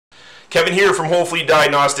Kevin here from Whole Fleet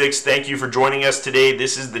Diagnostics. Thank you for joining us today.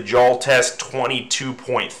 This is the Jaltest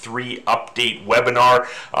 22.3 update webinar.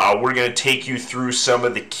 We're going to take you through some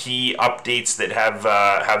of the key updates that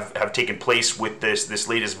have taken place with this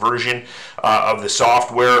latest version of the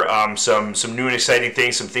software. Some new and exciting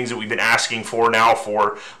things, some things that we've been asking for now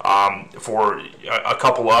for a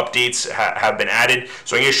couple of updates have been added.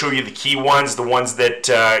 So I'm going to show you the key ones, the ones that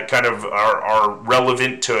kind of are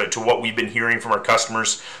relevant to what we've been hearing from our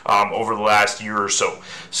customers over the last year or so.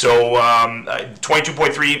 So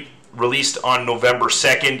 22.3 released on November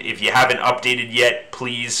 2nd. If you haven't updated yet,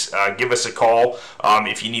 please give us a call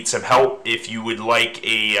if you need some help. If you would like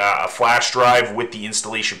a flash drive with the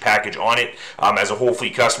installation package on it, as a Whole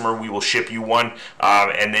Fleet customer, we will ship you one,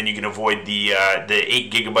 and then you can avoid the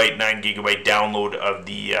 8 gigabyte, 9 gigabyte download of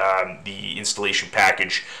the installation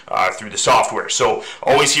package through the software. So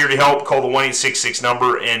always here to help. Call the 1-866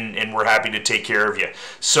 number, and we're happy to take care of you.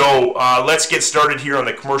 So let's get started here on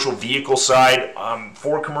the commercial vehicle side.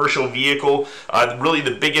 For commercial vehicle, really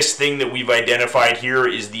the biggest thing that we've identified here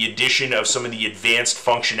is the addition of some of the advanced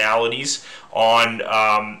functionalities on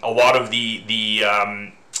a lot of the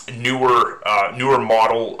newer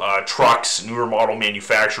model trucks, newer model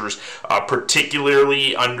manufacturers,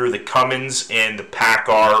 particularly under the Cummins and the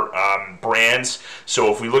PACCAR brands.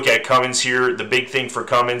 So if we look at Cummins here, the big thing for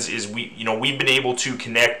Cummins is we've been able to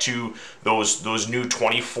connect to those new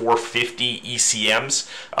 2450 ECMs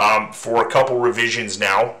for a couple revisions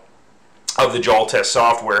now of the Jaltest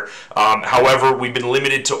software. However, we've been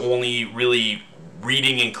limited to only really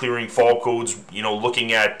reading and clearing fault codes,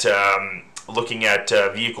 looking at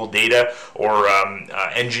vehicle data or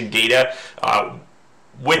engine data.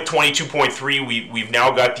 With 22.3, we've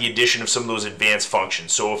now got the addition of some of those advanced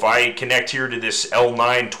functions. So if I connect here to this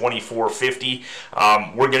L9 2450,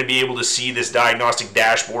 we're going to be able to see this diagnostic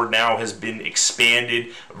dashboard now has been expanded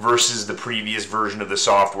versus the previous version of the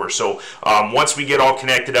software. So once we get all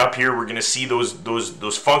connected up here, we're going to see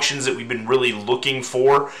those functions that we've been really looking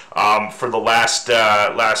for the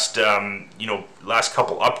last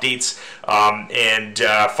couple updates, and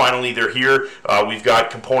finally they're here. We've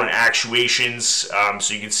got component actuations,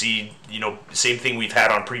 so you can see same thing we've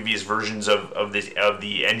had on previous versions of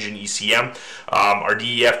the engine ECM. Our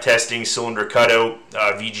DEF testing, cylinder cutout,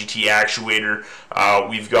 VGT actuator.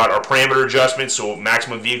 We've got our parameter adjustment, so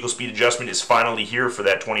maximum vehicle speed adjustment is finally here for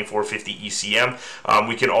that 2450 ECM.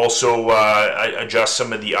 We can also adjust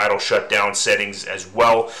some of the idle shutdown settings as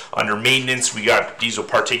well. Under maintenance, we got diesel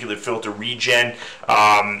particulate filter regen,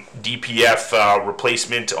 DPF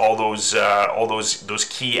replacement, all those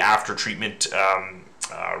key after treatment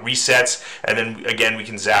resets, and then again we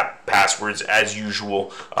can zap passwords as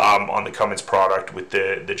usual on the Cummins product with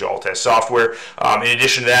the Jaltest software. In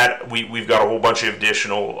addition to that, we've got a whole bunch of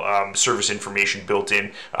additional service information built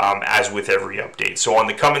in as with every update. So on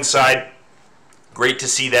the Cummins side, great to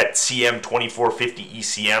see that CM 2450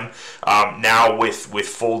 ECM now with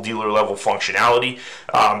full dealer level functionality.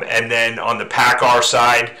 And then on the PACCAR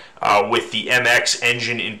side, with the MX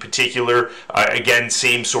engine in particular, again,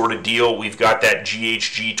 same sort of deal. We've got that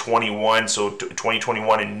GHG 21, so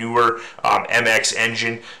 2021 and newer MX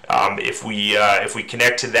engine. If we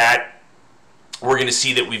connect to that, we're going to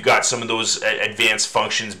see that we've got some of those advanced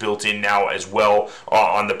functions built in now as well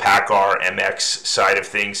on the PACCAR MX side of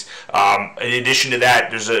things. In addition to that,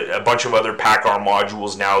 there's a bunch of other PACCAR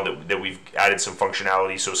modules now that we've added some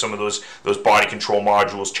functionality. So some of those body control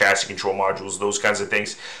modules, chassis control modules, those kinds of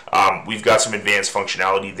things. We've got some advanced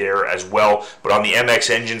functionality there as well. But on the MX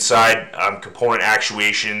engine side, component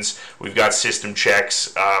actuations, we've got system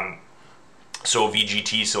checks, so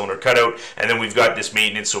VGT, cylinder cutout, and then we've got this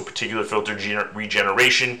maintenance, so particulate filter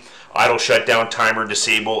regeneration, idle shutdown, timer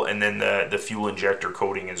disable, and then the fuel injector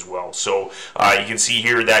coating as well. So you can see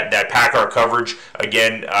here that PACCAR coverage,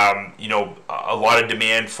 again, a lot of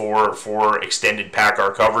demand for extended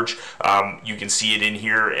PACCAR coverage. You can see it in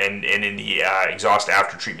here and in the exhaust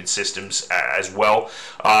after treatment systems as well.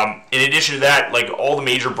 In addition to that, like all the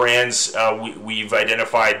major brands, we've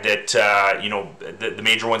identified that the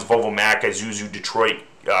major ones, Volvo, Mack, Isuzu, Detroit,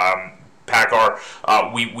 PACCAR,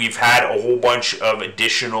 we've had a whole bunch of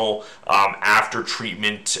additional after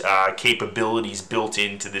treatment capabilities built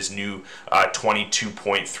into this new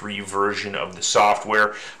 22.3 version of the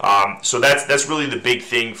software. So that's really the big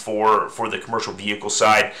thing for the commercial vehicle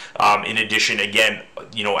side. In addition, again,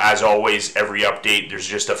 as always, every update there's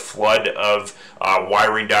just a flood of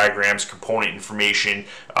wiring diagrams, component information,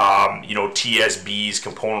 TSBs,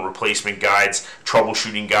 component replacement guides,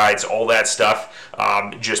 troubleshooting guides, all that stuff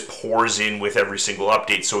just pours in with every single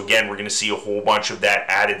update. So again, we're going to see a whole bunch of that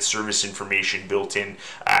added service information built in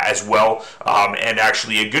as well. And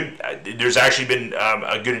actually there's actually been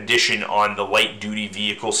a good addition on the light duty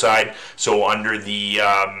vehicle side. So under the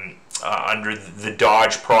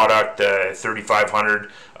Dodge product, the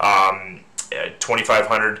 3500,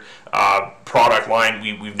 2500 product line,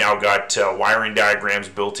 we've now got wiring diagrams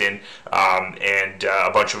built in, and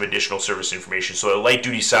a bunch of additional service information. So the light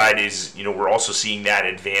duty side is, we're also seeing that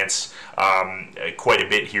advance quite a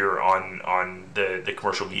bit here on the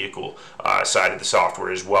commercial vehicle side of the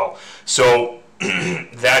software as well. So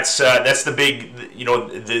that's the big,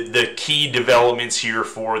 the key developments here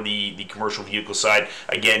for the commercial vehicle side.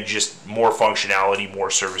 Again, just more functionality, more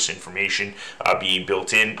service information being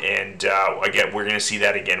built in, and again, we're going to see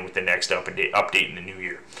that again with the next update in the new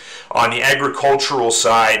year. On the agricultural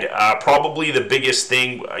side, probably the biggest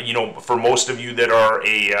thing, for most of you that are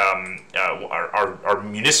are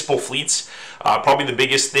municipal fleets, probably the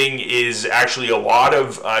biggest thing is actually a lot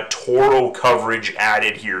of Toro coverage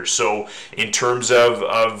added here. So in terms of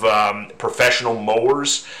professional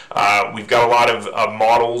mowers, we've got a lot of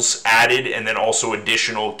models added, and then also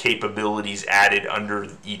additional capabilities added under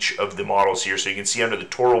each of the models here. So you can see under the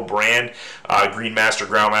Toro brand, Green Master,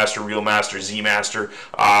 Ground Master, Reel Master, Z Master,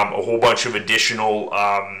 a whole bunch of additional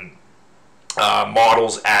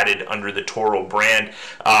models added under the Toro brand.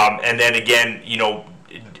 And then again,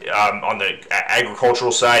 on the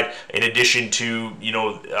agricultural side, in addition to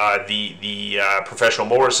the professional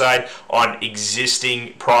mower side, on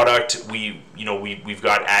existing product, we've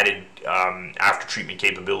got added after treatment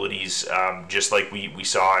capabilities, just like we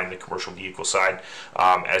saw in the commercial vehicle side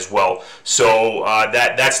as well. So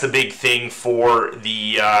that's the big thing for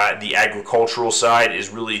the agricultural side, is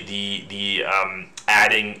really the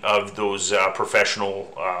adding of those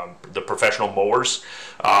professional mowers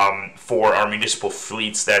for our municipal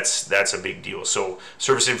fleets. That's a big deal. So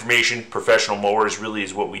service information, professional mowers really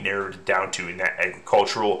is what we narrowed it down to in that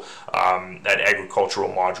agricultural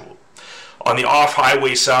module. On the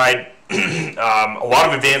off-highway side, a lot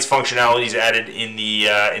of advanced functionalities added in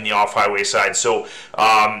the off-highway side. So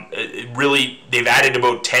really, they've added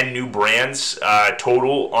about 10 new brands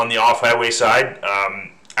total on the off-highway side.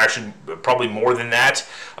 Actually, probably more than that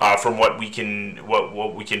from what we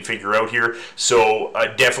can figure out here. So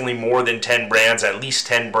definitely more than 10 brands, at least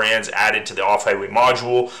 10 brands added to the off-highway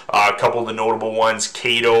module. A couple of the notable ones: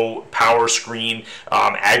 Cato, Power Screen,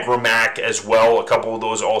 Agramac as well. A couple of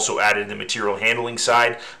those also added the material handling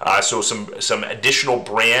side. So some additional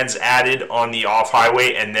brands added on the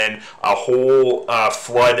off-highway, and then a whole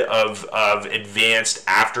flood of advanced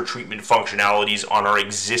after-treatment functionalities on our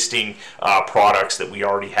existing products that we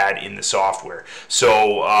already had in the software.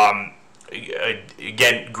 So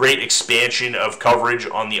again, great expansion of coverage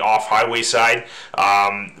on the off-highway side.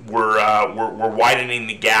 We're widening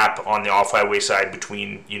the gap on the off-highway side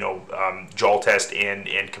between Jaltest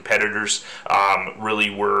and competitors. Really,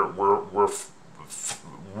 we're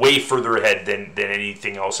way further ahead than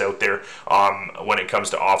anything else out there when it comes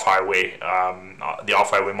to off-highway, the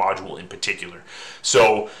off-highway module in particular.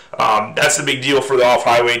 So that's the big deal for the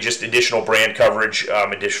off-highway, just additional brand coverage,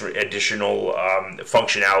 additional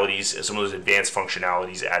functionalities, some of those advanced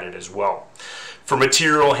functionalities added as well. For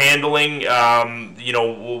material handling,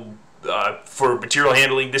 for material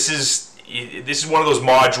handling, this is one of those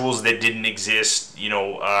modules that didn't exist,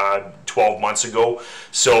 12 months ago.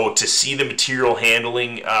 So to see the material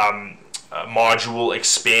handling module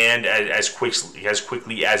expand as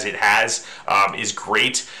quickly as it has is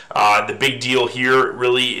great. The big deal here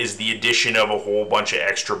really is the addition of a whole bunch of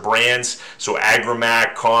extra brands. So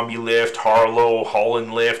Agramac, CombiLift, Harlow,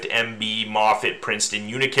 Holland Lift, MB, Moffett, Princeton,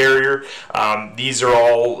 Unicarrier. These are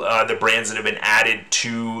all the brands that have been added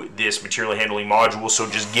to this material handling module. So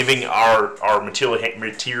just giving our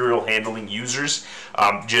material handling users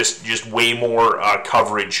just way more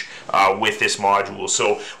coverage with this module.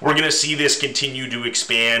 So we're going to see this continue to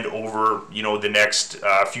expand over the next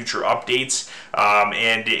future updates,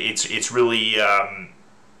 and it's really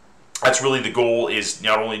that's really the goal, is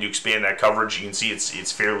not only to expand that coverage. You can see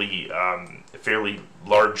it's fairly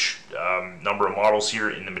large number of models here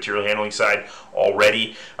in the material handling side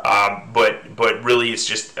already, but really it's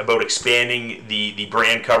just about expanding the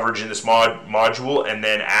brand coverage in this module, and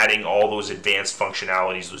then adding all those advanced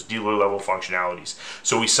functionalities, those dealer level functionalities.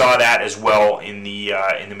 So we saw that as well in the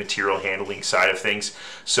material handling side of things.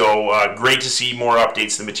 So great to see more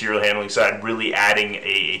updates to the material handling side, really adding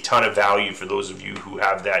a ton of value for those of you who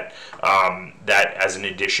have that as an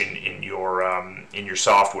addition in your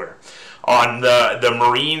software. On the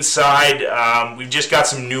marine side, we've just got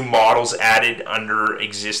some new models added under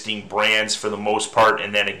existing brands for the most part,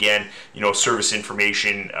 and then again, service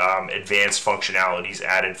information, advanced functionalities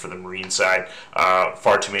added for the marine side.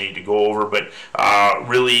 Far too many to go over, but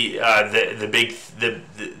really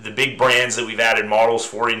the big brands that we've added models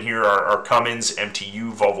for in here are Cummins,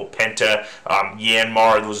 MTU, Volvo Penta,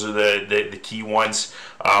 Yanmar. Those are the key ones.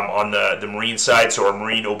 On the marine side, so our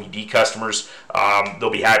marine OBD customers,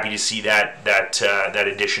 they'll be happy to see that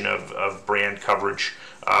addition of brand coverage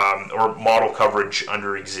or model coverage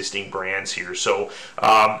under existing brands here. So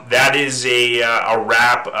that is a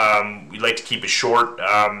wrap. We'd like to keep it short,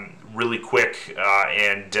 really quick,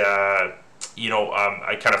 and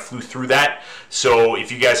I kind of flew through that. So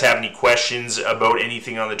if you guys have any questions about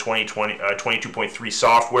anything on the 22.3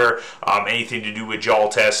 software, anything to do with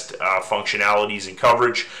Jaltest functionalities and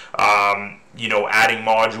coverage, adding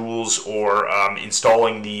modules or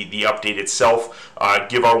installing the update itself,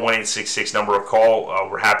 give our 1-866 number a call.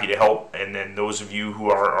 We're happy to help. And then those of you who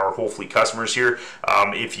are hopefully customers here,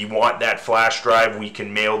 if you want that flash drive, we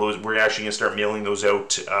can mail those. We're actually going to start mailing those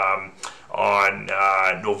out on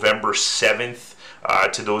November 7th.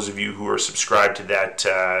 To those of you who are subscribed to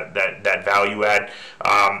that value add.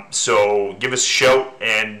 So give us a shout,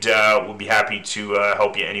 and we'll be happy to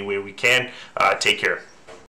help you any way we can. Take care.